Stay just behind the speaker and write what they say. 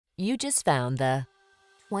You just found the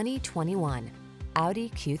 2021 Audi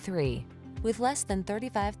Q3. With less than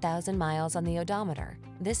 35,000 miles on the odometer,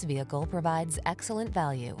 this vehicle provides excellent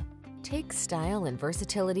value. Take style and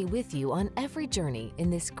versatility with you on every journey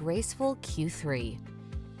in this graceful Q3.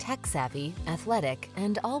 Tech-savvy, athletic,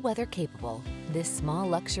 and all-weather capable, this small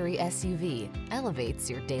luxury SUV elevates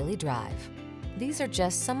your daily drive. These are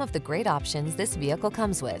just some of the great options this vehicle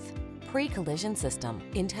comes with: pre-collision system,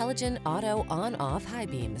 intelligent auto on-off high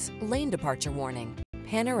beams, lane departure warning,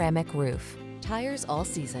 panoramic roof, tires all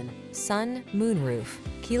season, sun, moonroof,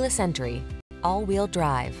 keyless entry, all-wheel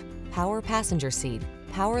drive, power passenger seat,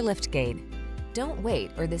 power liftgate. Don't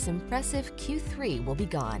wait, or this impressive Q3 will be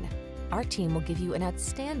gone. Our team will give you an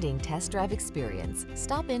outstanding test drive experience.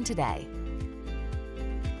 Stop in today.